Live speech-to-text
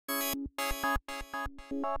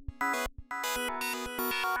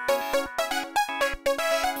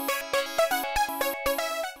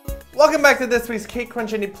Welcome back to this week's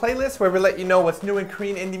K-Crunch Indie playlist, where we let you know what's new in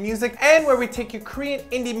Korean indie music, and where we take your Korean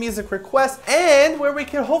indie music requests, and where we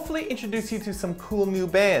can hopefully introduce you to some cool new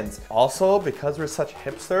bands. Also, because we're such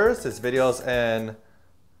hipsters, this video's in...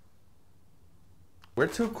 We're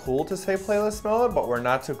too cool to say playlist mode, but we're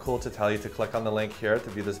not too cool to tell you to click on the link here to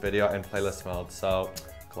view this video in playlist mode, so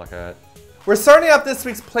click it. We're starting off this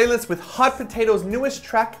week's playlist with Hot Potato's newest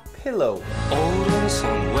track, Pillow.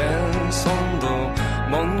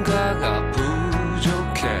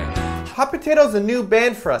 Hot Potato's a new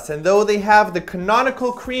band for us, and though they have the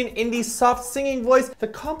canonical Korean indie soft singing voice, the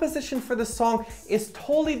composition for the song is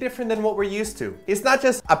totally different than what we're used to. It's not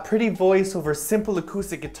just a pretty voice over simple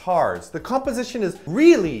acoustic guitars. The composition is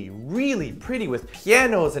really, really pretty, with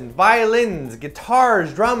pianos and violins,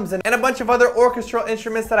 guitars, drums, and a bunch of other orchestral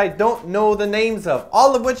instruments that I don't know the names of,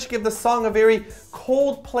 all of which give the song a very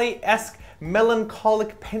Coldplay-esque,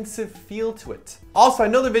 melancholic, pensive feel to it. Also, I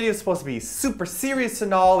know the video is supposed to be super serious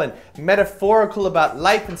and all, and metaphorical about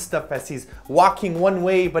life and stuff, as he's walking one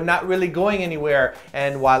way but not really going anywhere,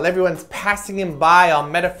 and while everyone's passing him by all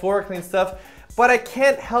metaphorically and stuff, but I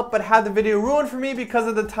can't help but have the video ruined for me because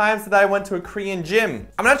of the times that I went to a Korean gym.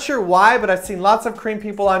 I'm not sure why, but I've seen lots of Korean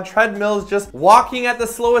people on treadmills just walking at the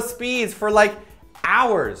slowest speeds for like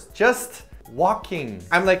hours, just walking.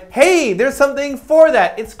 I'm like, hey, there's something for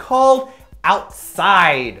that. It's called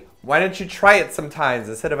outside. Why don't you try it sometimes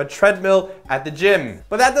instead of a treadmill at the gym?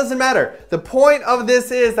 But that doesn't matter. The point of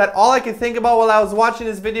this is that all I could think about while I was watching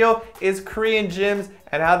this video is Korean gyms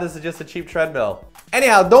and how this is just a cheap treadmill.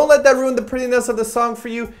 Anyhow, don't let that ruin the prettiness of the song for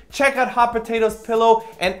you. Check out Hot Potato's Pillow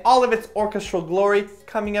and all of its orchestral glory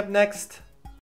coming up next.